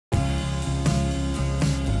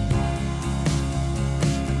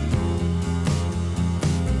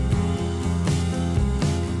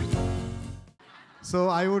So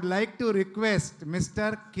I would like to request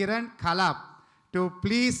Mr. Kiran Khalap to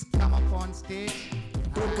please come up on stage.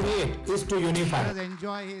 To create is to unify. Let us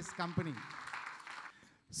enjoy his company.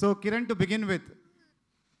 So Kiran, to begin with,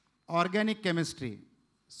 organic chemistry.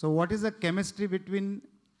 So what is the chemistry between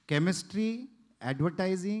chemistry,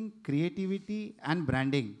 advertising, creativity and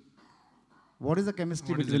branding? What is the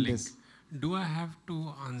chemistry between this? Do I have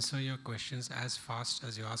to answer your questions as fast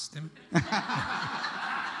as you ask them?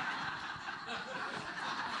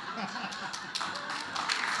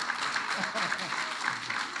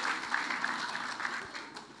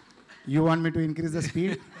 You want me to increase the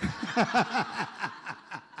speed?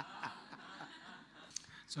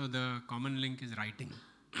 So the common link is writing.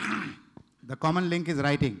 The common link is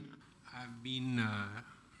writing. I've been,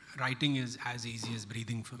 writing is as easy as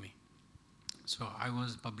breathing for me. So I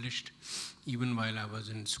was published even while I was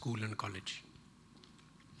in school and college.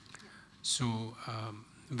 So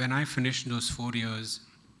when I finished those 4 years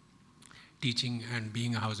teaching and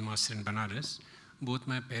being a housemaster in Banaras, both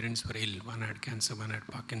my parents were ill. One had cancer, one had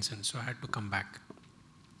Parkinson's, so I had to come back.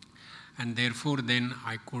 And therefore then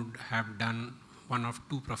I could have done one of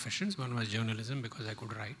two professions. One was journalism because I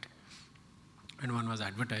could write, and one was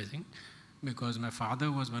advertising because my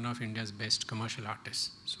father was one of India's best commercial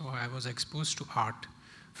artists. So I was exposed to art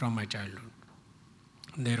from my childhood.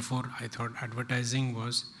 Therefore, I thought advertising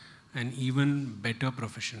was an even better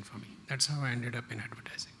profession for me. That's how I ended up in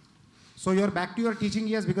advertising. So you're back to your teaching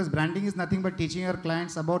years, because branding is nothing but teaching your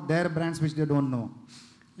clients about their brands which they don't know.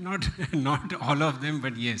 Not all of them,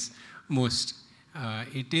 but yes, most.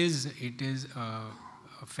 It is a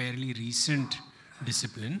fairly recent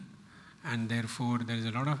discipline, and therefore there is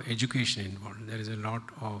a lot of education involved. There is a lot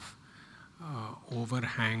of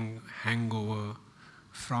hangover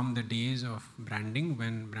from the days of branding,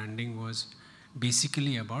 when branding was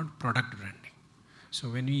basically about product branding. So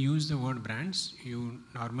when you use the word brands, you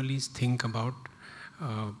normally think about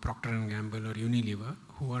Procter & Gamble or Unilever,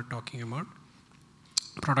 who are talking about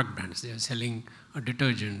product brands. They are selling a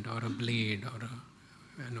detergent or a blade or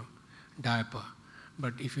a diaper.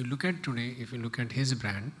 But if you look at today, if you look at his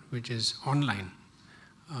brand, which is online,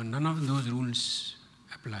 none of those rules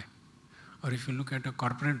apply. Or if you look at a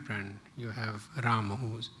corporate brand, you have Ram,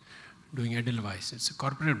 who's doing Edelweiss. It's a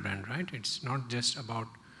corporate brand, right? It's not just about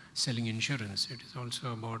selling insurance. It is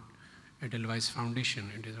also about Edelweiss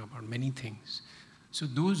Foundation. It is about many things. So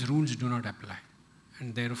those rules do not apply.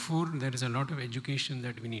 And therefore, there is a lot of education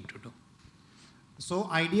that we need to do. So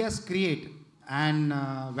ideas create and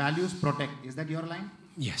values protect. Is that your line?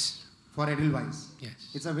 Yes. For Edelweiss? Yes.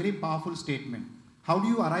 It's a very powerful statement. How do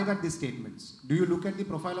you arrive at these statements? Do you look at the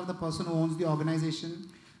profile of the person who owns the organization?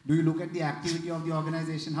 Do you look at the activity of the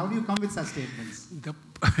organization? How do you come with such statements?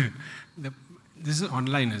 This is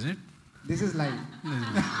online, is it? This is live.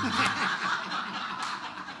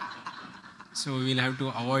 So we'll have to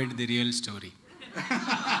avoid the real story.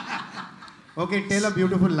 Okay, tell a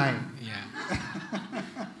beautiful lie. Yeah.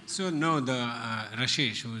 So no,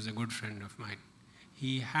 Rashesh, who is a good friend of mine,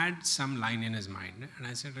 he had some line in his mind. And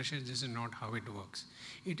I said, Rashesh, this is not how it works.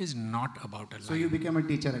 It is not about a line. So you became a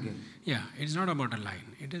teacher again? Yeah, it's not about a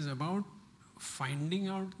line. It is about finding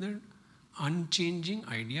out the unchanging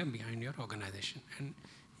idea behind your organization. And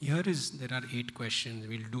there are 8 questions.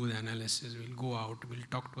 We'll do the analysis. We'll go out. We'll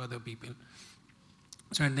talk to other people.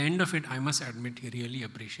 So at the end of it, I must admit, he really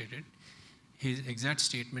appreciated. His exact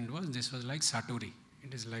statement was, this was like Satori.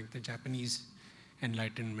 It is like the Japanese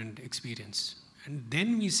Enlightenment experience. And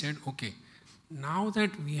then we said, okay, now that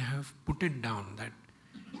we have put it down, that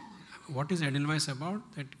what is Edelweiss about?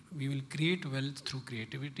 That we will create wealth through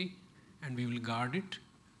creativity and we will guard it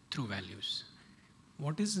through values.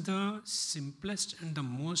 What is the simplest and the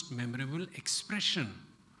most memorable expression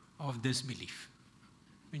of this belief?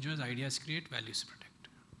 Which was ideas create, values protect.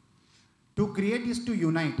 To create is to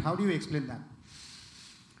unite. How do you explain that?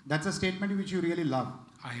 That's a statement which you really love.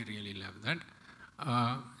 I really love that.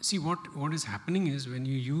 See, what is happening is when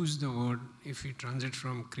you use the word, if you transit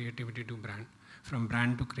from creativity to brand, from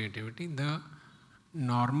brand to creativity, the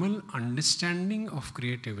normal understanding of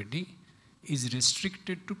creativity is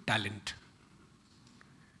restricted to talent.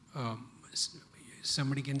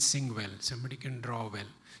 Somebody can sing well, somebody can draw well.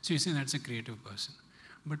 So you say that's a creative person.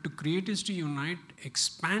 But to create is to unite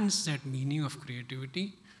expands that meaning of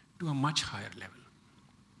creativity to a much higher level.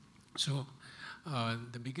 So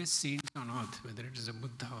the biggest saints on earth, whether it is the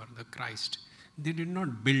Buddha or the Christ, they did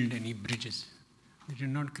not build any bridges. They did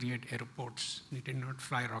not create airports. They did not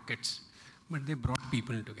fly rockets. But they brought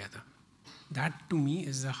people together. That to me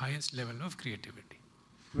is the highest level of creativity.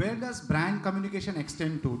 Where does brand communication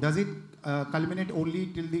extend to? Does it culminate only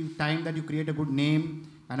till the time that you create a good name,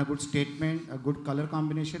 and a good statement, a good color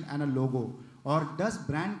combination, and a logo? Or does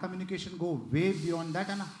brand communication go way beyond that,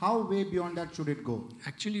 and how way beyond that should it go?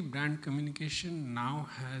 Actually, brand communication now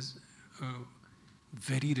has a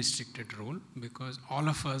very restricted role because all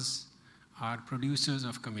of us are producers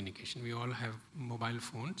of communication. We all have mobile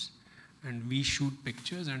phones and we shoot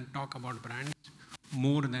pictures and talk about brands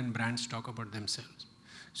more than brands talk about themselves.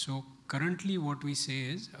 So currently what we say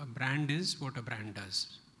is a brand is what a brand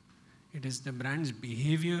does. It is the brand's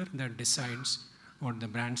behavior that decides what the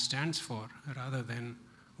brand stands for rather than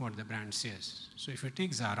what the brand says. So if you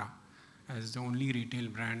take Zara as the only retail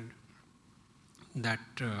brand that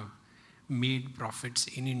made profits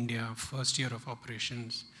in India, first year of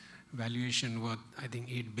operations, valuation worth, I think,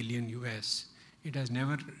 8 billion US. It has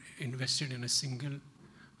never invested in a single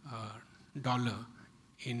dollar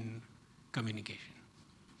in communication.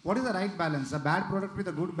 What is the right balance? A bad product with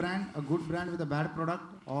a good brand with a bad product,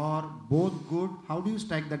 or both good? How do you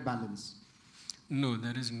strike that balance? No,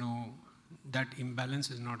 there is no, that imbalance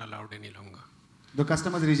is not allowed any longer. The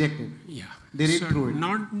customers reject it. Yeah. They read through it.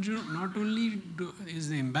 Not only is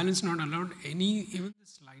the imbalance not allowed, even the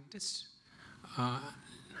slightest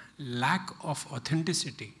lack of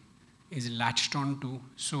authenticity is latched onto.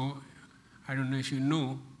 So I don't know if you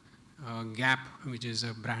know, Gap, which is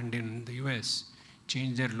a brand in the US,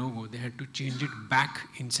 changed their logo. They had to change it back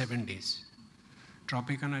in 7 days.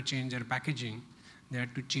 Tropicana changed their packaging. They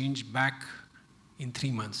had to change back in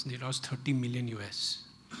 3 months. They lost 30 million US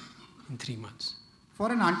in 3 months.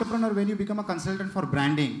 For an entrepreneur, when you become a consultant for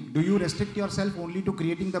branding, do you restrict yourself only to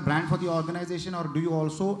creating the brand for the organization, or do you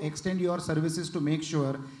also extend your services to make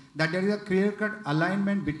sure that there is a clear-cut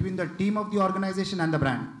alignment between the team of the organization and the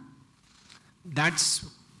brand? That's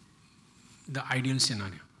the ideal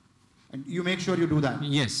scenario. And you make sure you do that?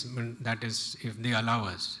 Yes, but that is if they allow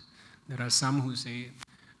us. There are some who say,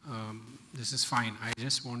 this is fine, I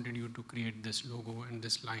just wanted you to create this logo and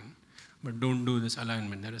this line, but don't do this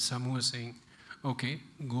alignment. There are some who are saying, okay,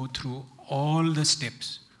 go through all the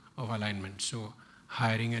steps of alignment. So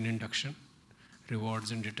hiring and induction,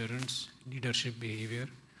 rewards and deterrents, leadership behavior,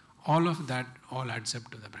 all of that all adds up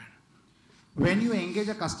to the brand. When you engage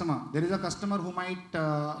a customer, there is a customer who might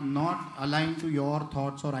not align to your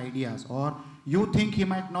thoughts or ideas, or you think he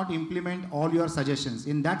might not implement all your suggestions.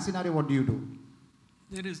 In that scenario, what do you do?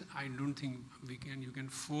 I don't think you can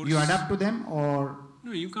force. You adapt to them, or?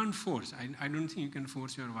 No, you can't force. I don't think you can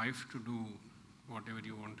force your wife to do whatever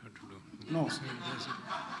you want her to do. No. So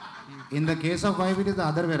in the case of wife, it is the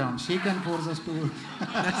other way around. She can force us to.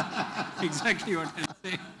 That's exactly what I'm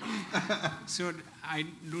saying. So I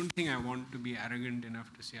don't think I want to be arrogant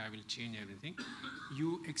enough to say I will change everything.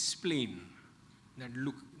 You explain that,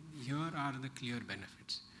 look, here are the clear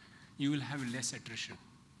benefits. You will have less attrition.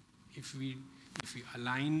 If we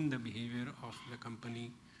align the behavior of the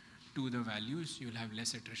company to the values, you will have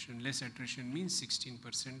less attrition. Less attrition means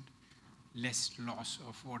 16% less loss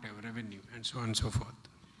of whatever revenue, and so on and so forth.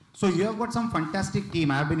 So you have got some fantastic team.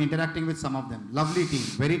 I have been interacting with some of them. Lovely team,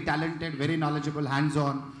 very talented, very knowledgeable,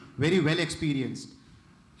 hands-on, very well experienced.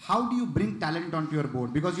 How do you bring talent onto your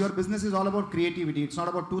board? Because your business is all about creativity. It's not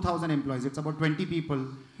about 2,000 employees. It's about 20 people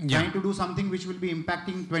trying to do something which will be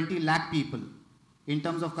impacting 20 lakh people in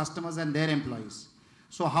terms of customers and their employees.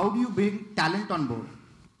 So how do you bring talent on board?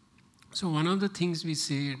 So one of the things we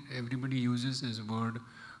say everybody uses is a word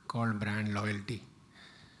called brand loyalty.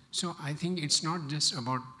 So I think it's not just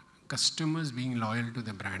about customers being loyal to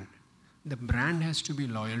the brand. The brand has to be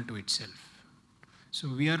loyal to itself. So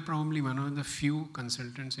we are probably one of the few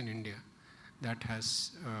consultants in India that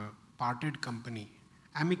has parted company,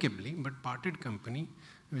 amicably, but parted company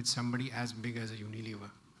with somebody as big as a Unilever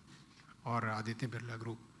or Aditya Birla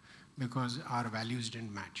Group, because our values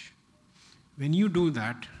didn't match. When you do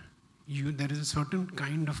that, there is a certain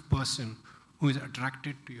kind of person who is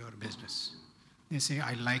attracted to your business. They say,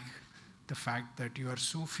 I like the fact that you are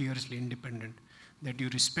so fiercely independent, that you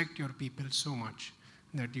respect your people so much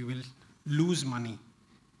that you will lose money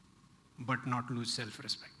but not lose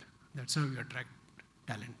self-respect. That's how you attract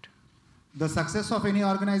talent. The success of any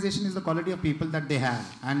organization is the quality of people that they have,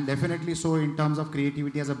 and definitely so in terms of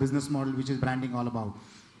creativity as a business model, which is branding all about.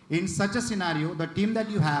 In such a scenario, the team that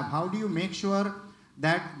you have, how do you make sure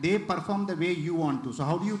that they perform the way you want to? So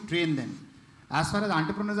how do you train them? As far as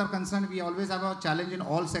entrepreneurs are concerned, we always have a challenge in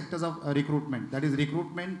all sectors of recruitment. That is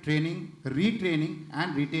recruitment, training, retraining,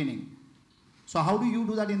 and retaining. So how do you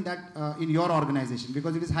do that in your organization?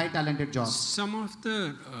 Because it is high talented job. Some of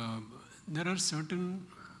there are certain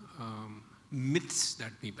myths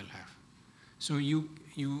that people have. So you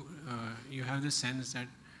have the sense that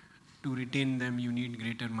to retain them, you need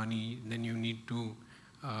greater money, then you need to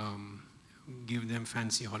give them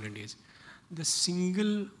fancy holidays. The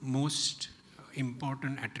single most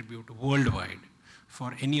important attribute worldwide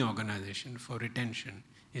for any organization for retention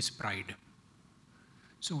is pride.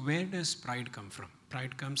 So where does pride come from?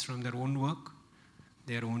 Pride comes from their own work,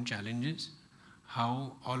 their own challenges,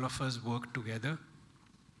 how all of us work together,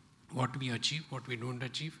 what we achieve, what we don't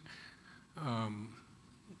achieve.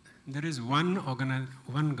 There is one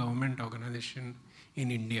government organization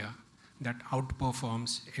in India that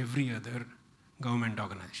outperforms every other government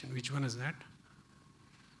organization. Which one is that?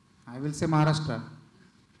 I will say Maharashtra.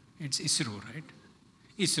 It's ISRO, right?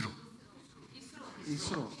 ISRO.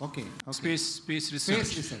 ISRO, okay. Space research.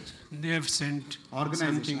 Space research. They have sent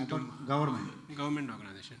Organization, something to government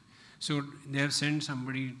organization. So they have sent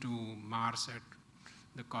somebody to Mars at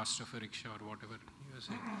the cost of a rickshaw or whatever you are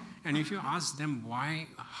saying. And if you ask them why,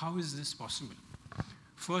 how is this possible?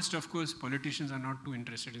 First, of course, politicians are not too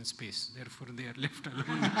interested in space. Therefore, they are left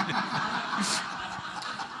alone.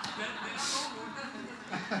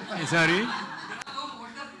 Sorry?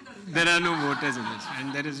 There are no voters in this.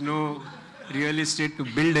 And there is no real estate to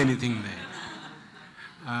build anything there.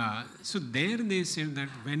 So there they said that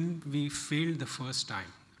when we failed the first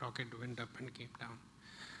time, rocket went up and came down,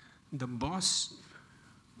 the boss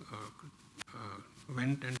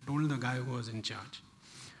went and told the guy who was in charge,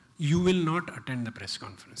 you will not attend the press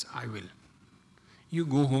conference, I will. You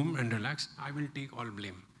go home and relax, I will take all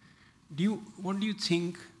blame. What do you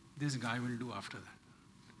think this guy will do after that?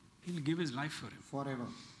 He'll give his life for him. Forever.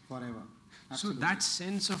 Absolutely. So that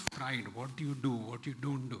sense of pride, what you do, what you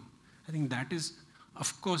don't do, I think that is,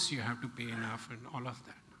 of course you have to pay enough and all of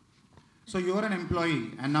that. So you are an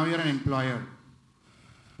employee and now you are an employer.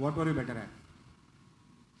 What were you better at?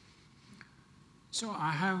 So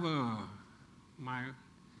I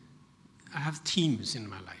have themes in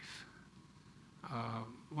my life.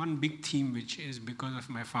 One big theme which is because of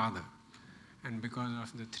my father and because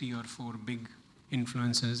of the 3 or 4 big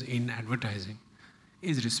influences in advertising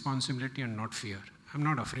is responsibility and not fear. I'm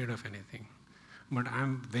not afraid of anything, but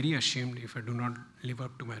I'm very ashamed if I do not live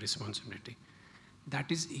up to my responsibility.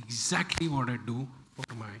 That is exactly what I do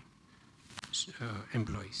for my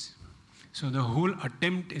employees. So the whole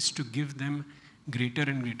attempt is to give them greater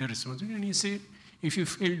and greater responsibility. And you say, if you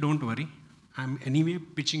fail, don't worry. I'm anyway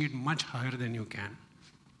pitching it much higher than you can.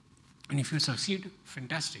 And if you succeed,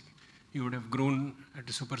 fantastic. You would have grown at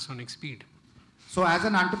a supersonic speed. So as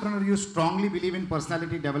an entrepreneur, you strongly believe in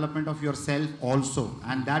personality development of yourself also.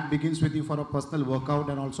 And that begins with you for a personal workout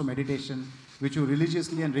and also meditation, which you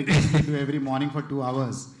religiously and rigorously do every morning for 2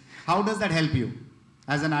 hours. How does that help you?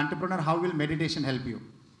 As an entrepreneur, how will meditation help you?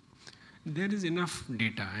 There is enough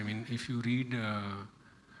data. I mean, if you read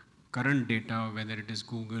current data, whether it is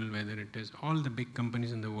Google, whether it is all the big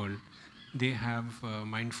companies in the world, they have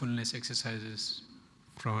mindfulness exercises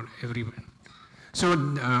for everyone. So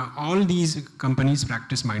all these companies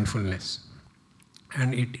practice mindfulness.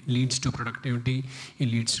 And it leads to productivity, it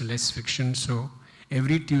leads to less friction. So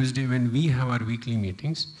every Tuesday when we have our weekly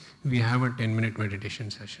meetings, we have a 10-minute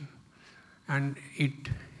meditation session. And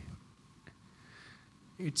it's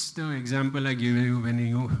the example I give you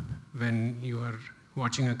when you are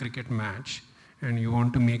watching a cricket match and you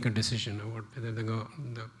want to make a decision about whether the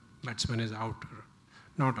batsman is out or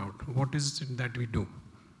not out. What is it that we do?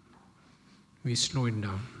 We slow it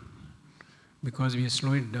down. Because we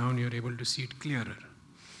slow it down, you're able to see it clearer,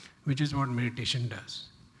 which is what meditation does.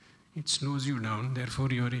 It slows you down,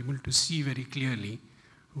 therefore you're able to see very clearly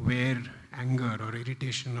where anger or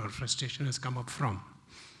irritation or frustration has come up from.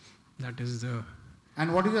 That is the...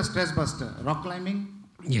 And what is your stress buster? Rock climbing?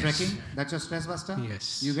 Yes. Trekking? That's your stress buster?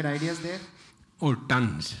 Yes. You get ideas there? Oh,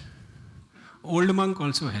 tons. Old monk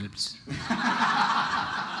also helps.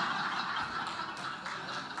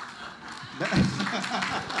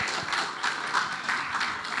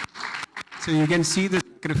 So you can see the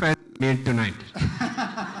sacrifice made tonight.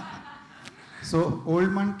 So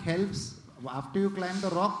old monk helps after you climb the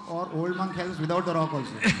rock, or old monk helps without the rock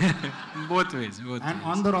also? Both ways. And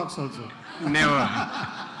on the rocks also? Never.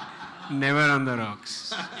 Never on the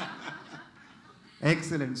rocks.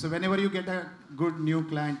 Excellent. So whenever you get a good new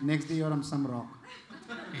client, next day you're on some rock.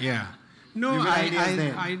 Yeah. No,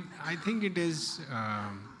 I think it is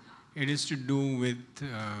to do with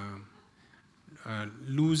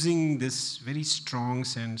losing this very strong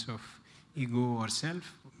sense of ego or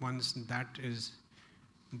self. Once that is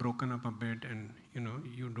broken up a bit and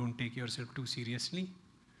you don't take yourself too seriously,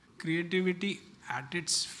 creativity at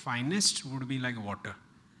its finest would be like water.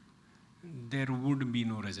 There would be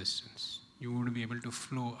no resistance. You would be able to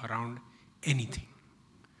flow around anything.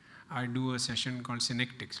 I do a session called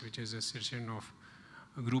synectics, which is a session of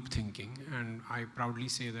group thinking, and I proudly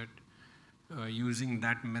say that using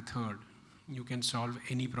that method, you can solve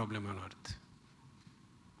any problem on earth.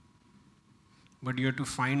 But you have to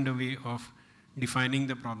find a way of defining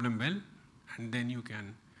the problem well, and then you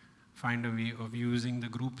can find a way of using the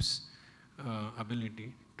group's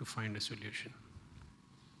ability to find a solution.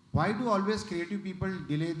 Why do always creative people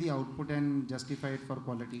delay the output and justify it for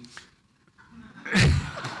quality?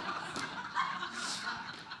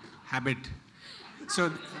 Habit.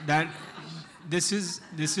 So that this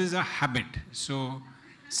is a habit. So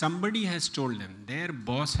somebody has told them, their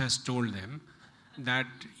boss has told them that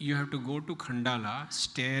you have to go to Khandala,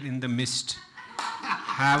 stare in the mist,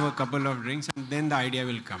 have a couple of drinks, and then the idea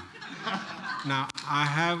will come. Now I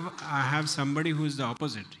have somebody who is the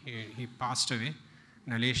opposite. He passed away,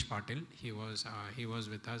 Nalesh Patil. He was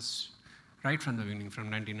with us right from the beginning, from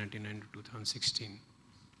 1999 to 2016.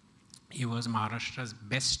 He was Maharashtra's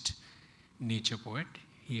best nature poet.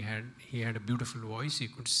 He had a beautiful voice. He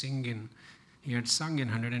could sing he had sung in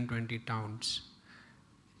 120 towns.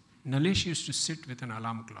 Nalesh used to sit with an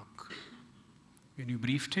alarm clock. When you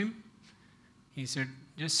briefed him, he said,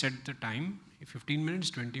 just set the time, 15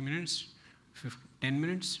 minutes, 20 minutes, 10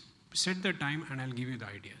 minutes, set the time and I'll give you the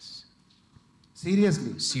ideas.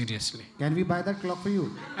 Seriously? Seriously. Can we buy that clock for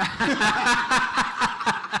you?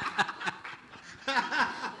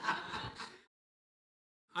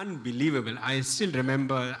 Unbelievable. I still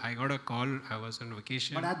remember I got a call, I was on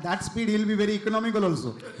vacation. But at that speed, he'll be very economical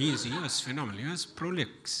also. He was phenomenal. He was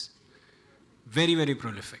prolix. Very, very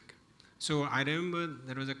prolific. So I remember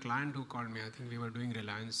there was a client who called me. I think we were doing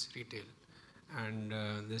Reliance Retail. And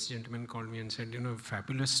this gentleman called me and said,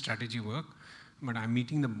 fabulous strategy work, but I'm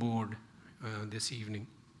meeting the board this evening.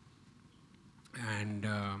 And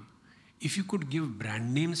if you could give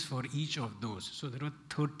brand names for each of those. So there were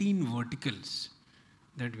 13 verticals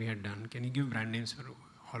that we had done. Can you give brand names for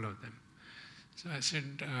all of them? So I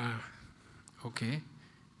said, okay.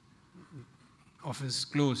 Office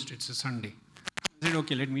closed, it's a Sunday. I said,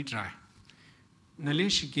 okay, let me try.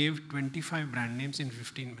 Nalesh gave 25 brand names in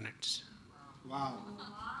 15 minutes. Wow.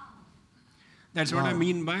 That's what I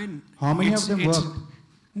mean by... How many of them worked?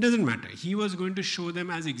 It doesn't matter. He was going to show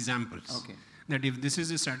them as examples. Okay. That if this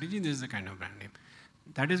is a strategy, this is the kind of brand name.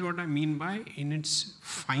 That is what I mean by, in its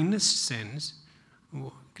finest sense,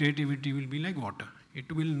 creativity will be like water. It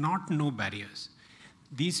will not know barriers.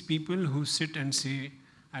 These people who sit and say,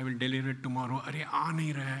 I will deliver it tomorrow, Arey, aa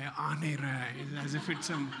nahi raha hai, as if it's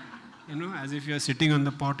some, as if you're sitting on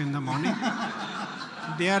the pot in the morning.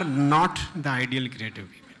 They are not the ideal creative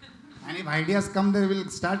people. And if ideas come, they will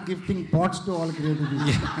start gifting pots to all creative people.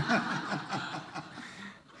 Yeah.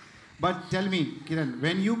 But tell me, Kiran,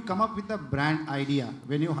 when you come up with a brand idea,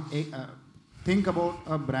 when you think about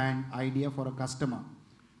a brand idea for a customer,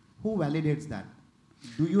 who validates that?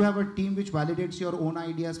 Do you have a team which validates your own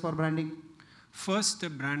ideas for branding? First, the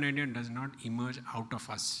brand idea does not emerge out of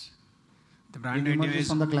us. The brand It idea emerges is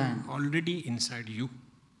from the client. already inside you.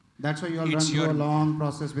 That's why you all run through a long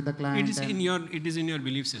process with the client. It is in your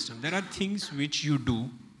belief system. There are things which you do,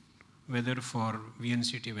 whether for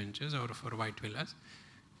VNCT Ventures or for White Villas,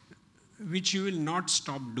 which you will not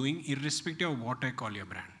stop doing irrespective of what I call your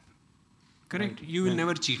brand. Correct? Right. You will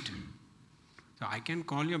never cheat. So I can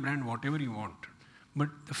call your brand whatever you want. But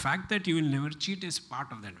the fact that you will never cheat is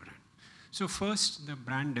part of that brand. So first, the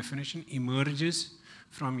brand definition emerges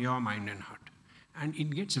from your mind and heart. And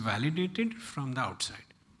it gets validated from the outside.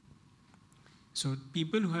 So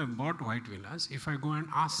people who have bought White Villas, if I go and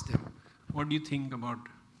ask them, what do you think about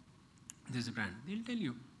this brand? They'll tell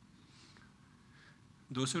you.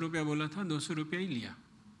 200 रुपया बोला था, 200 रुपया ही लिया.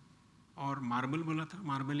 और marble बोला था,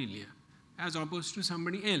 marble ही लिया. As opposed to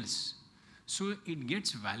somebody else. So it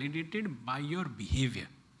gets validated by your behavior,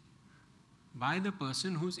 by the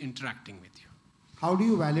person who's interacting with you. How do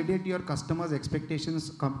you validate your customers'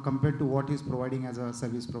 expectations compared to what is providing as a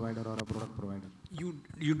service provider or a product provider?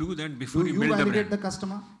 You do that before you build the brand. Do you validate the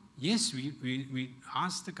customer? Yes, we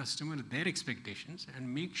ask the customer their expectations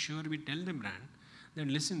and make sure we tell the brand that,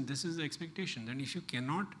 listen, this is the expectation. That if you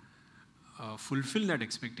cannot fulfill that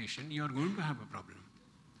expectation, you are going to have a problem.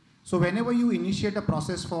 So whenever you initiate a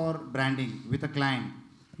process for branding with a client,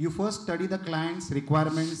 you first study the client's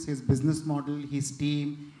requirements, his business model, his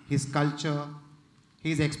team, his culture,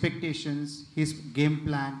 his expectations, his game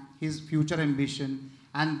plan, his future ambition,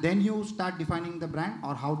 and then you start defining the brand,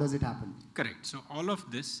 or how does it happen? Correct. So all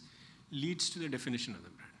of this leads to the definition of the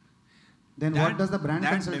brand. Then what does the brand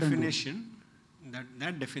consultant do?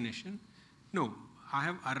 That definition, no, I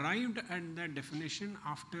have arrived at that definition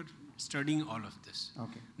after studying all of this.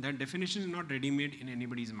 Okay. That definition is not ready-made in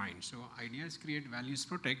anybody's mind. So ideas create, values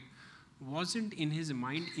protect wasn't in his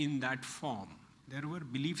mind in that form. There were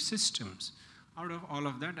belief systems. Out of all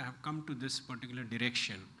of that, I have come to this particular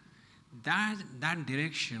direction. That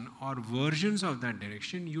direction or versions of that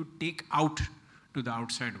direction you take out to the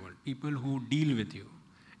outside world, people who deal with you,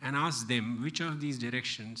 and ask them which of these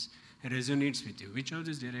directions resonates with you, which of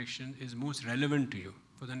these directions is most relevant to you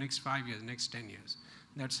for the next 5 years, next 10 years.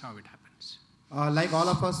 That's how it happens. Like all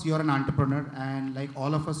of us, you're an entrepreneur, and like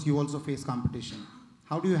all of us, you also face competition.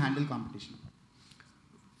 How do you handle competition?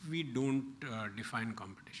 We don't define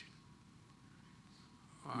competition.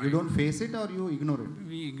 You don't face it or you ignore it?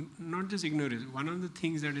 We not just ignore it. One of the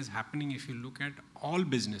things that is happening, if you look at all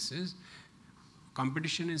businesses,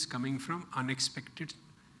 competition is coming from unexpected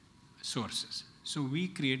sources. So we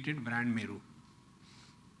created brand Meru,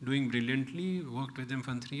 doing brilliantly, worked with them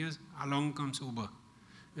for 3 years. Along comes Uber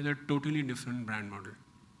with a totally different brand model.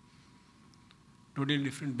 Totally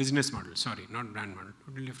different business model, sorry, not brand model,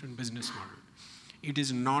 totally different business model. It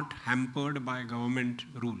is not hampered by government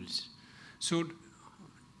rules. So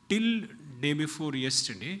till day before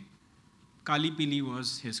yesterday, Kali Pili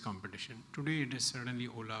was his competition. Today it is suddenly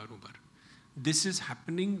Ola or Uber. This is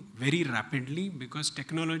happening very rapidly because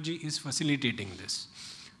technology is facilitating this.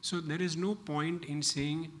 So there is no point in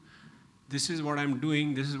saying, this is what I'm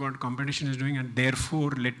doing, this is what competition is doing, and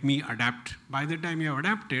therefore let me adapt. By the time you have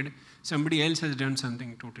adapted, somebody else has done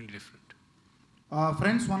something totally different.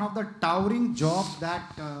 Friends, one of the towering jobs that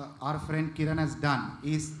our friend Kiran has done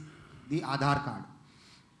is the Aadhaar card.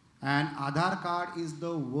 And Aadhaar card is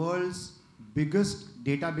the world's biggest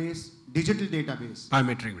database, digital database.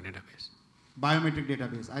 Biometric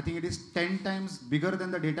database. I think it is 10 times bigger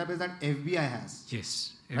than the database that FBI has.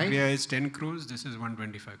 Yes. Right? FBI is 10 crores, this is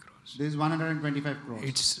 125 crores. This is 125 crores.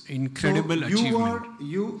 It's incredible achievement.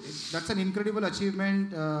 That's an incredible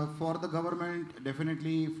achievement for the government.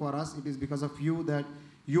 Definitely for us, it is because of you that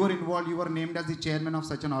you are involved, you were named as the chairman of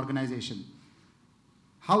such an organization.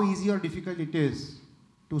 How easy or difficult it is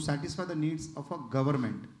to satisfy the needs of a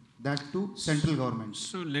government, that too central government?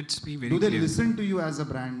 So let's be very clear. Do they clear. Listen to you as a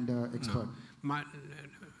brand expert? No.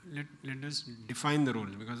 Let us define the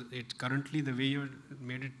roles, because currently the way you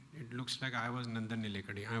made it, it looks like I was Nandan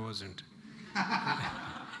Nilekadi. I wasn't.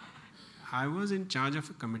 I was in charge of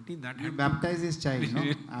a committee that had baptized his child, no?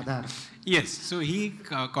 Aadhaar. Yes. So he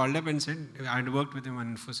called up and said, I had worked with him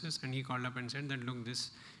on Infosys, and he called up and said that, look,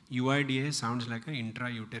 this UIDA sounds like an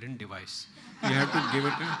intrauterine device. You have to give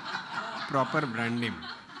it a proper brand name.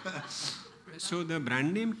 So the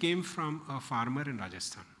brand name came from a farmer in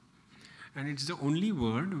Rajasthan. And it's the only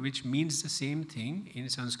word which means the same thing in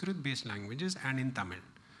Sanskrit-based languages and in Tamil.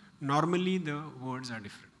 Normally, the words are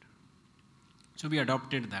different. So we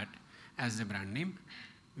adopted that as the brand name.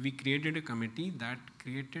 We created a committee that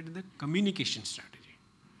created the communication strategy.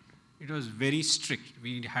 It was very strict.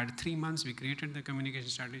 We had 3 months. We created the communication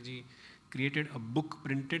strategy, created a book,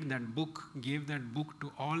 printed that book, gave that book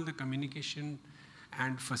to all the communication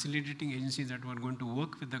and facilitating agencies that were going to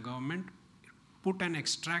work with the government, put an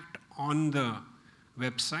extract on the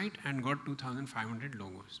website and got 2,500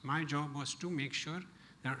 logos. My job was to make sure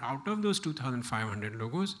that out of those 2,500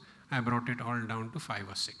 logos, I brought it all down to 5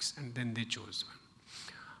 or 6, and then they chose one.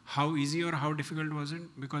 How easy or how difficult was it?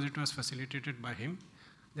 Because it was facilitated by him.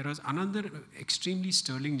 There was another extremely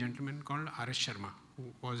sterling gentleman called R.S. Sharma, who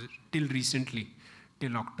was till recently,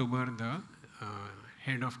 till October, the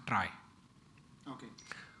head of TRI. Okay.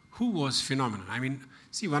 Who was phenomenal. I mean,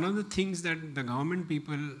 see, one of the things that the government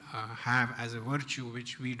people have as a virtue,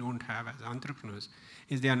 which we don't have as entrepreneurs,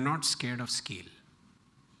 is they are not scared of scale.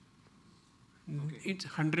 Okay. It's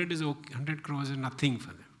 100 crores is nothing for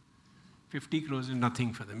them. 50 crores is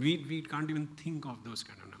nothing for them. We can't even think of those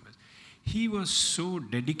kind of numbers. He was so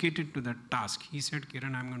dedicated to that task. He said,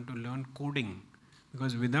 Kiran, I'm going to learn coding.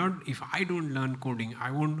 Because if I don't learn coding,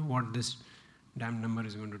 I won't know what this damn number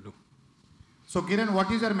is going to do. So Kiran, what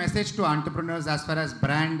is your message to entrepreneurs as far as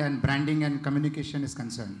brand and branding and communication is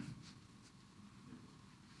concerned?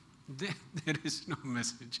 There is no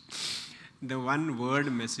message. The one word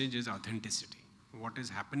message is authenticity. What is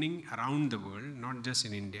happening around the world, not just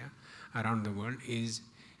in India, around the world, is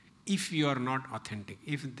if you are not authentic,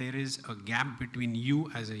 if there is a gap between you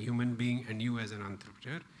as a human being and you as an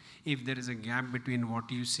entrepreneur, if there is a gap between what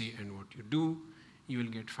you say and what you do, you will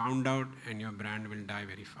get found out and your brand will die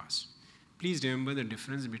very fast. Please remember the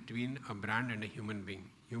difference between a brand and a human being.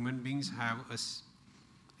 Human beings have an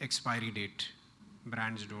expiry date.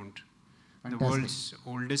 Brands don't. Fantastic. The world's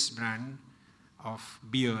oldest brand of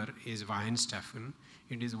beer is Weihenstephan.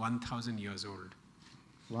 It is 1,000 years old.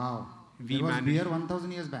 Wow. There was beer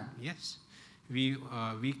 1,000 years back? Yes. We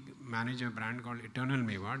manage a brand called Eternal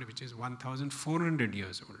Mewad, which is 1,400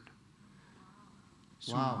 years old.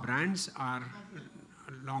 So Wow. brands are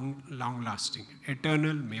long lasting.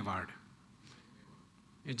 Eternal Mewad,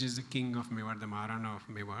 which is the king of Mewad, the Maharana of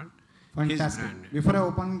Mewad. His Fantastic. brand. Before I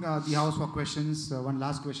open the house for questions, one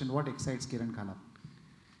last question. What excites Kiran Khalap?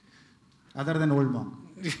 Other than old monk.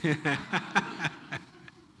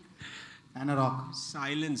 And a rock.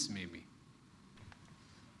 Silence, maybe.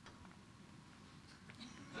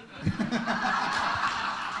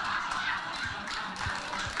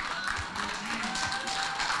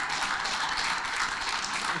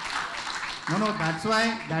 No, that's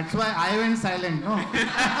why I went silent, no.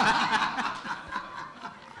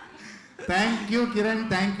 Thank you, Kiran,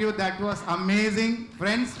 thank you, that was amazing.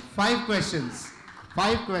 Friends, 5 questions.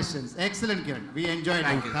 5 questions. Excellent, Kiran. We enjoyed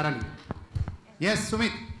it thoroughly. Yes,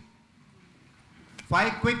 Sumit.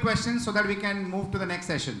 5 quick questions so that we can move to the next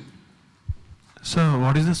session. So,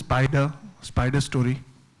 what is the spider story?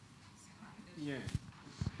 Yeah.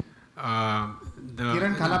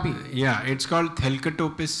 Kiran Khalapi. Yeah, it's called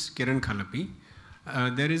Thelkatopis Kiran Khalapi.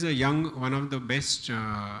 There is one of the best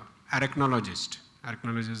arachnologist.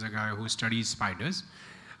 Arachnologist is a guy who studies spiders.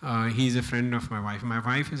 He's a friend of my wife. My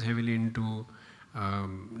wife is heavily into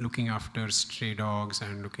looking after stray dogs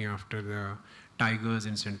and looking after the tigers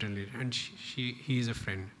in Central Asia, and he is a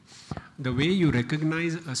friend. The way you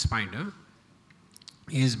recognize a spider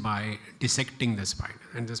is by dissecting the spider,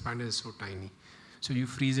 and the spider is so tiny. So you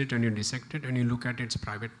freeze it and you dissect it and you look at its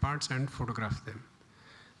private parts and photograph them.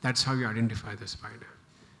 That's how you identify the spider.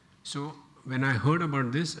 So when I heard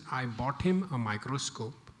about this, I bought him a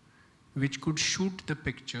microscope which could shoot the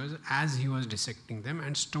pictures as he was dissecting them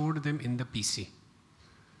and stored them in the PC.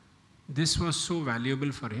 This was so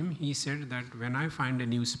valuable for him. He said that when I find a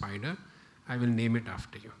new spider, I will name it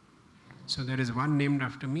after you. So there is one named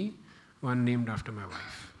after me, one named after my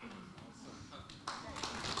wife.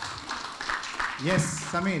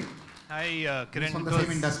 Yes, Samir. Hi, Kiran. He's from the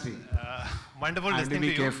same industry. Wonderful I have to listening to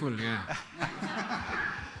be you. careful, yeah.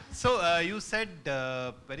 So you said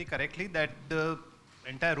very correctly that the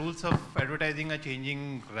entire rules of advertising are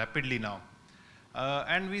changing rapidly now.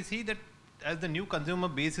 And we see that as the new consumer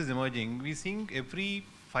base is emerging, we're seeing every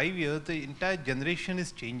 5 years the entire generation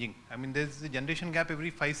is changing. I mean, there's a generation gap every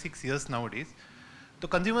 5-6 years nowadays. The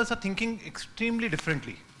consumers are thinking extremely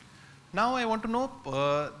differently. Now I want to know,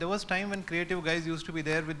 there was time when creative guys used to be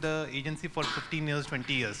there with the agency for 15 years,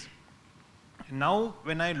 20 years. Now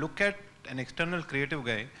when I look at an external creative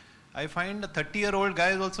guy, I find a 30-year-old guy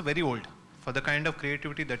is also very old for the kind of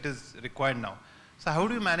creativity that is required now. So how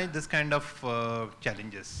do you manage this kind of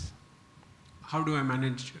challenges? How do I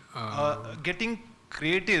manage? Getting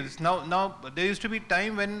creatives. Now there used to be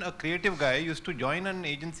time when a creative guy used to join an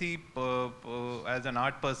agency as an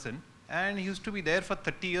art person, and he used to be there for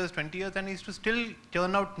 30 years, 20 years, and he used to still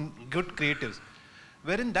churn out good creatives.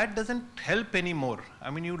 Wherein that doesn't help anymore.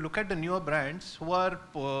 I mean, you look at the newer brands who are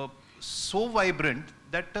so vibrant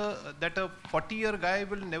that a 40-year guy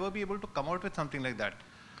will never be able to come out with something like that.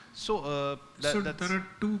 So, so there are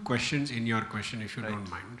 2 questions in your question, if you don't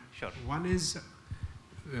mind. Sure. One is,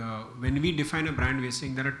 when we define a brand, we are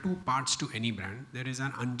saying there are 2 parts to any brand. There is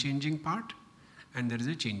an unchanging part and there is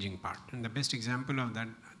a changing part. And the best example of that,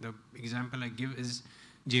 the example I give is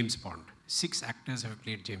James Bond. 6 actors have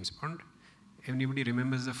played James Bond. Anybody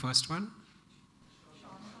remembers the first one?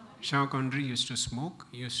 Sean Connery used to smoke,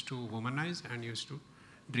 used to womanize, and used to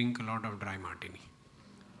drink a lot of dry martini.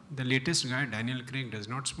 The latest guy, Daniel Craig, does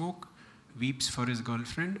not smoke, weeps for his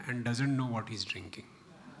girlfriend, and doesn't know what he's drinking.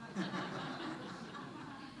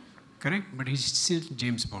 Correct? But he's still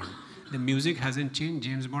James Bond. The music hasn't changed.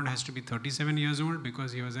 James Bond has to be 37 years old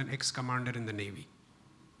because he was an ex-commander in the Navy.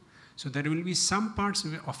 So there will be some parts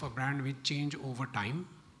of a brand which change over time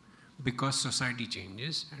because society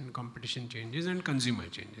changes and competition changes and consumer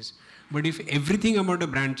changes. But if everything about a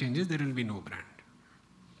brand changes, there will be no brand.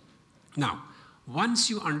 Now, once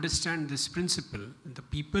you understand this principle, the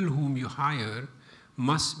people whom you hire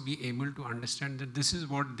must be able to understand that this is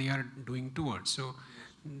what they are doing towards. So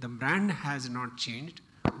the brand has not changed,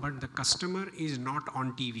 but the customer is not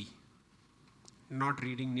on TV, not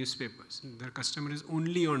reading newspapers. The customer is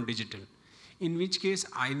only on digital, in which case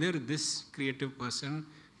either this creative person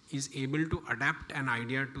is able to adapt an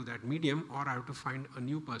idea to that medium, or I have to find a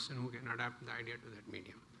new person who can adapt the idea to that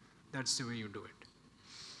medium. That's the way you do it.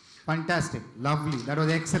 Fantastic. Lovely. That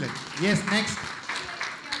was excellent. Yes, next.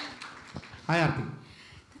 Hi, Aarti.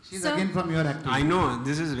 She's again from your activity. I know.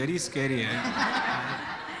 This is very scary.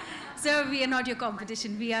 Sir, we are not your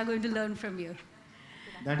competition. We are going to learn from you.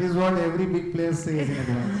 That is what every big player says in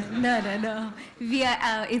advance. No. We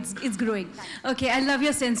are. It's growing. Okay, I love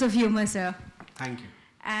your sense of humor, sir. Thank you.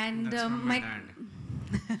 And That's from my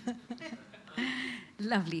dad.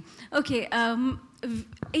 Lovely. Okay,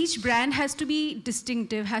 each brand has to be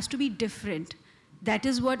distinctive, has to be different. That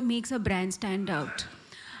is what makes a brand stand out.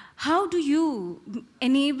 How do you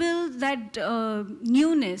enable that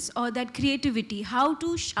newness or that creativity? How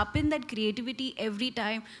to sharpen that creativity every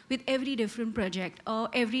time with every different project or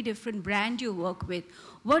every different brand you work with?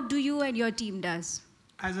 What do you and your team does?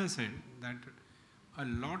 As I said, that a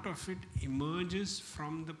lot of it emerges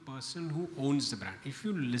from the person who owns the brand. If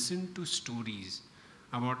you listen to stories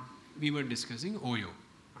about, we were discussing Oyo.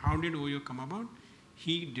 How did Oyo come about?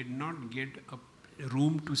 He did not get a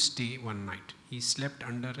room to stay one night. He slept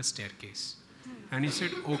under a staircase. And he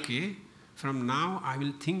said, okay, from now I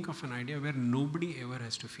will think of an idea where nobody ever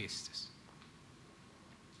has to face this.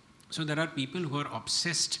 So there are people who are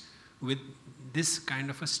obsessed with this kind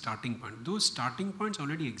of a starting point. Those starting points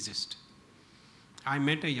already exist. I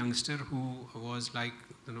met a youngster who was like,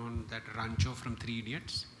 that Rancho from Three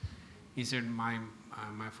Idiots. He said, my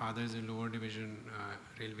father is a lower division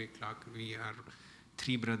railway clerk. We are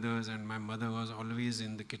 3 brothers, and my mother was always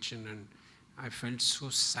in the kitchen, and I felt so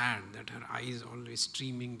sad that her eyes always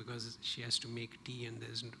streaming because she has to make tea and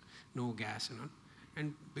there's no gas and all.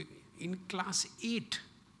 And in class 8,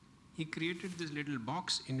 he created this little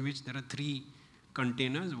box in which there are 3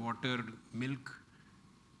 containers, water, milk,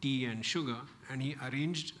 tea and sugar, and he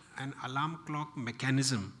arranged an alarm clock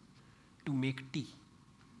mechanism to make tea.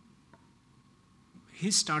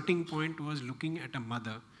 His starting point was looking at a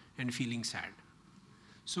mother and feeling sad.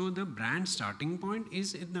 So the brand starting point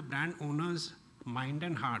is in the brand owner's mind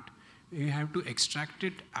and heart. You have to extract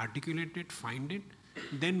it, articulate it, find it,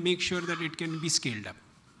 then make sure that it can be scaled up.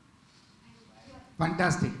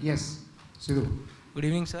 Fantastic. Yes, Sidhu. Good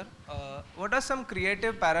evening, sir. What are some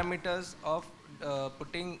creative parameters of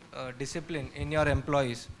putting discipline in your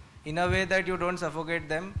employees in a way that you don't suffocate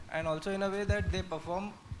them and also in a way that they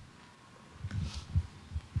perform?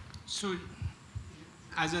 So,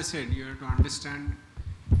 as I said, you have to understand,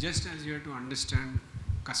 just as you have to understand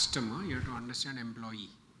customer, you have to understand employee.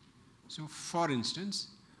 So, for instance,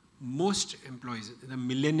 most employees, the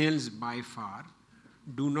millennials by far,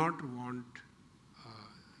 do not want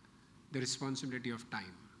the responsibility of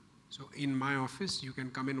time. So, in my office, you can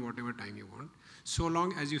come in whatever time you want, so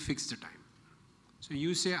long as you fix the time. So,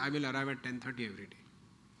 you say, I will arrive at 10:30 every day,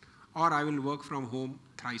 or I will work from home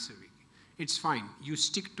thrice a week. It's fine, you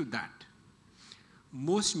stick to that.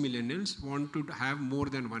 Most millennials want to have more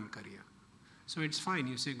than one career. So it's fine,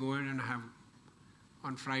 you say go ahead and have,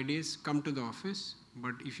 on Fridays, come to the office,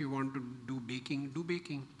 but if you want to do baking, do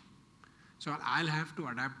baking. So I'll have to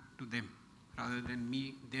adapt to them, rather than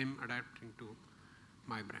them adapting to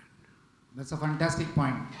my brand. That's a fantastic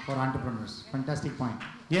point for entrepreneurs. Fantastic point.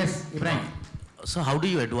 Yes, Ibrahim. So how do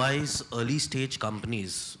you advise early stage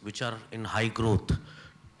companies which are in high growth,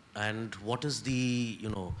 and what is the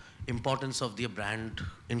importance of their brand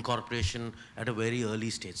incorporation at a very early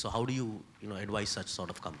stage? So how do you advise such sort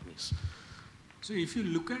of companies? So if you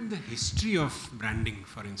look at the history of branding,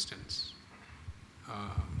 for instance,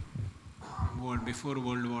 before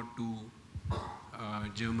World War II,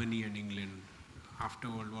 Germany and England, after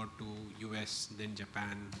World War II, US, then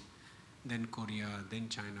Japan, then Korea, then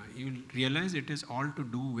China, you will realize it is all to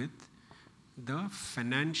do with the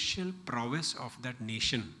financial prowess of that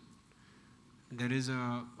nation. There is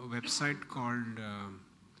a website called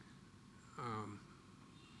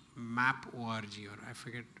Map.org, or I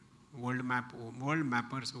forget, World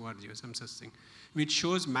Mappers org or some such thing, which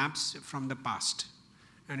shows maps from the past,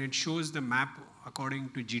 and it shows the map according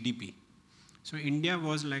to GDP. So India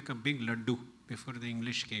was like a big laddu before the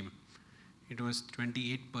English came. It was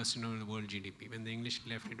 28% of the world GDP. When the English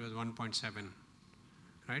left, it was 1.7.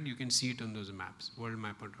 Right? You can see it on those maps,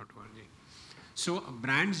 worldmapper.org. So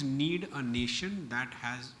brands need a nation that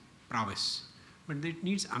has prowess, but it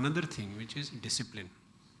needs another thing, which is discipline,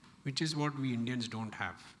 which is what we Indians don't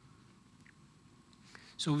have.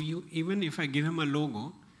 So even if I give him a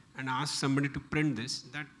logo and ask somebody to print this,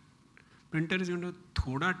 that printer is going to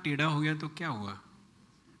thoda teda ho gaya to kya hua?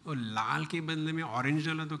 Oh, lal ke badle mein orange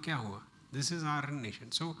dala to kya hua? This is our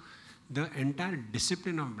nation. So the entire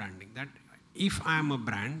discipline of branding, that if I am a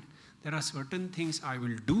brand, there are certain things I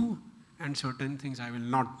will do and certain things I will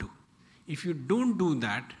not do. If you don't do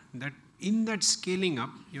that, in that scaling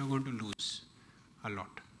up, you're going to lose a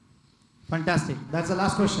lot. Fantastic. That's the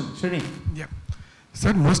last question. Srini. Yeah.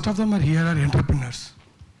 Sir, most of them are here are entrepreneurs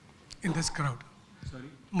in this crowd. Sorry?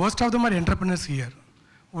 Most of them are entrepreneurs here.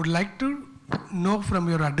 Would like to know from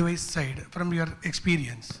your advice side, from your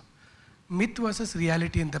experience, myth versus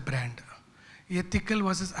reality in the brand, ethical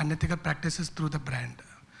versus unethical practices through the brand,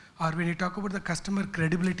 or when you talk about the customer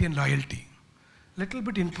credibility and loyalty, little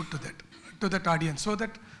bit input to that. to that audience, so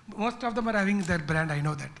that most of them are having their brand, I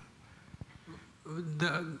know that.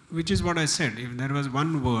 Which is what I said. If there was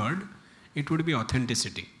one word, it would be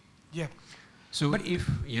authenticity. Yeah. So but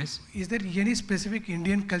yes? Is there any specific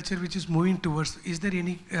Indian culture which is moving towards, is there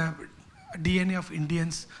any DNA of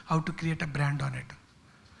Indians, how to create a brand on it?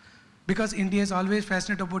 Because India is always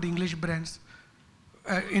fascinated about English brands.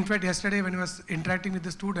 In fact, yesterday when I was interacting with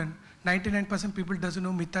the student, 99% people doesn't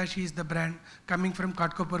know Mitashi is the brand coming from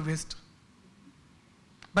Ghatkopar West.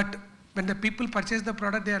 But when the people purchase the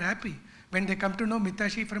product, they are happy. When they come to know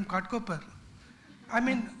Mitashi from Ghatkopar, I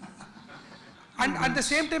mean, and at the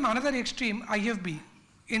same time, another extreme, IFB,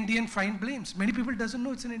 Indian Fine Blends. Many people doesn't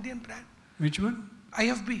know it's an Indian brand. Which one?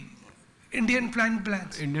 IFB, Indian Fine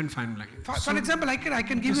Blends. Indian Fine Blend. For example, I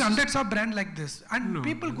can give you hundreds of brands like this. And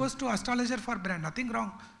people goes to astrologer for brand, nothing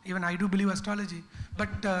wrong. Even I do believe astrology.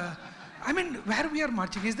 But I mean, where we are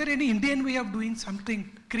marching, is there any Indian way of doing something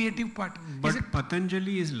creative part? But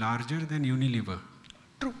Patanjali is larger than Unilever.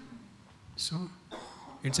 True. So,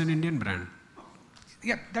 it's an Indian brand.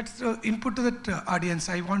 Yeah, that's input to that audience.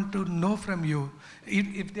 I want to know from you,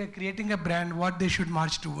 if they're creating a brand, what they should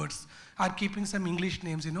march towards. Are keeping some English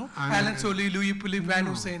names, you know? Alan Solly, Louis Puli, Van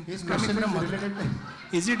Hussein. Is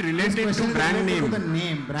it related to brand name? To the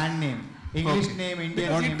name, brand name. English name, Indian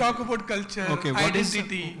Does name. it talk about culture,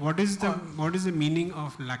 identity? What is the meaning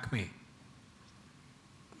of Lakme?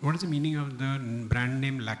 What is the meaning of the brand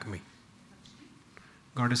name Lakme?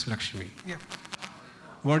 Goddess Lakshmi. Yeah.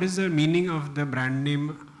 What is the meaning of the brand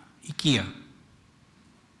name IKEA?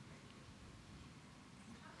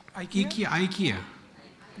 IKEA.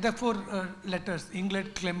 The four letters,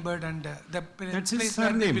 England, Clembird, and the That's his place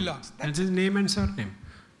where they surname. belong. That's his name and surname.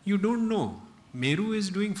 You don't know. Meru is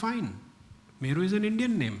doing fine. Meru is an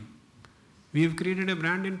Indian name. We have created a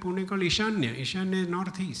brand in Pune called Ishanya. Ishanya is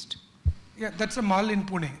northeast. Yeah, that's a mall in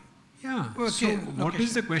Pune. Yeah. Okay, So what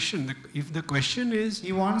is the question? If the question is,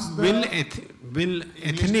 He wants the will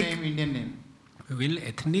English name, Indian name. Will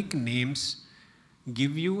ethnic names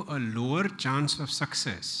give you a lower chance of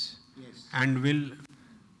success? Yes. And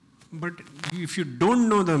but if you don't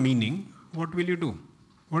know the meaning, what will you do?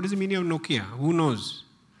 What is the meaning of Nokia? Who knows?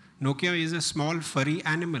 Nokia is a small furry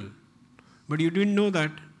animal, but you didn't know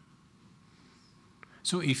that.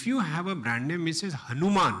 So if you have a brand name which says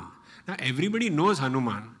Hanuman, now everybody knows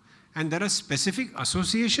Hanuman, and there are specific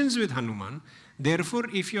associations with Hanuman. Therefore,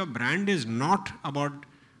 if your brand is not about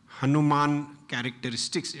Hanuman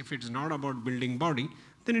characteristics, if it's not about building body,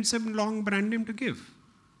 then it's a long brand name to give.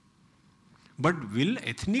 But will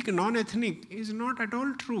ethnic, non-ethnic is not at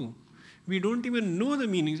all true. We don't even know the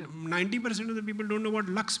meanings. 90% of the people don't know what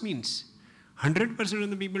Lux means. 100% of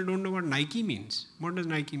the people don't know what Nike means. What does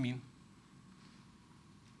Nike mean?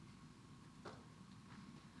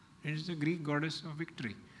 It is the Greek goddess of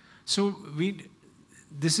victory. So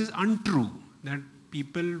this is untrue that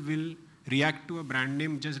people will react to a brand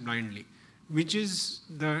name just blindly. Which is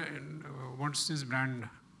what's this brand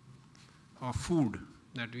of food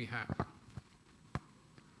that we have?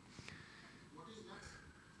 What is Lux?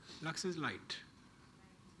 Lux is light.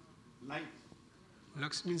 Light.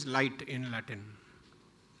 Lux means light in Latin.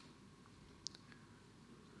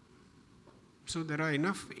 So there are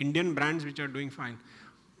enough Indian brands which are doing fine.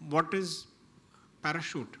 What is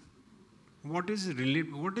Parachute? What is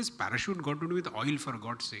Parachute got to do with oil, for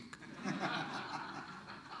God's sake?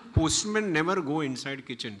 Postmen never go inside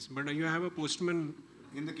kitchens, but you have a postman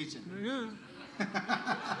In the kitchen. Yeah.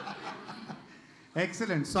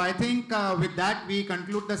 Excellent. So I think with that we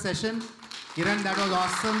conclude the session. Kiran, that was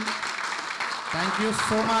awesome. Thank you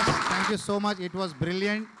so much. Thank you so much. It was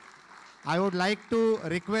brilliant. I would like to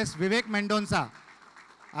request Vivek Mendonça,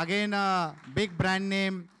 again a big brand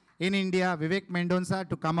name in India, Vivek Mendonça,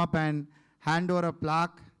 to come up and hand over a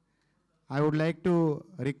plaque. I would like to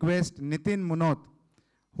request Nitin Munot,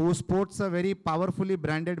 who sports a very powerfully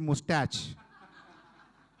branded mustache.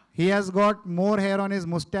 He has got more hair on his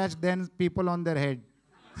mustache than people on their head.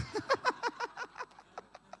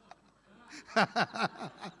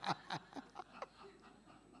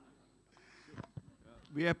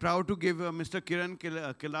 We are proud to give Mr. Kiran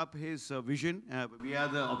Khalap his vision. We are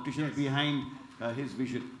the opticians behind his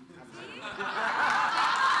vision.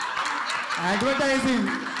 Advertising.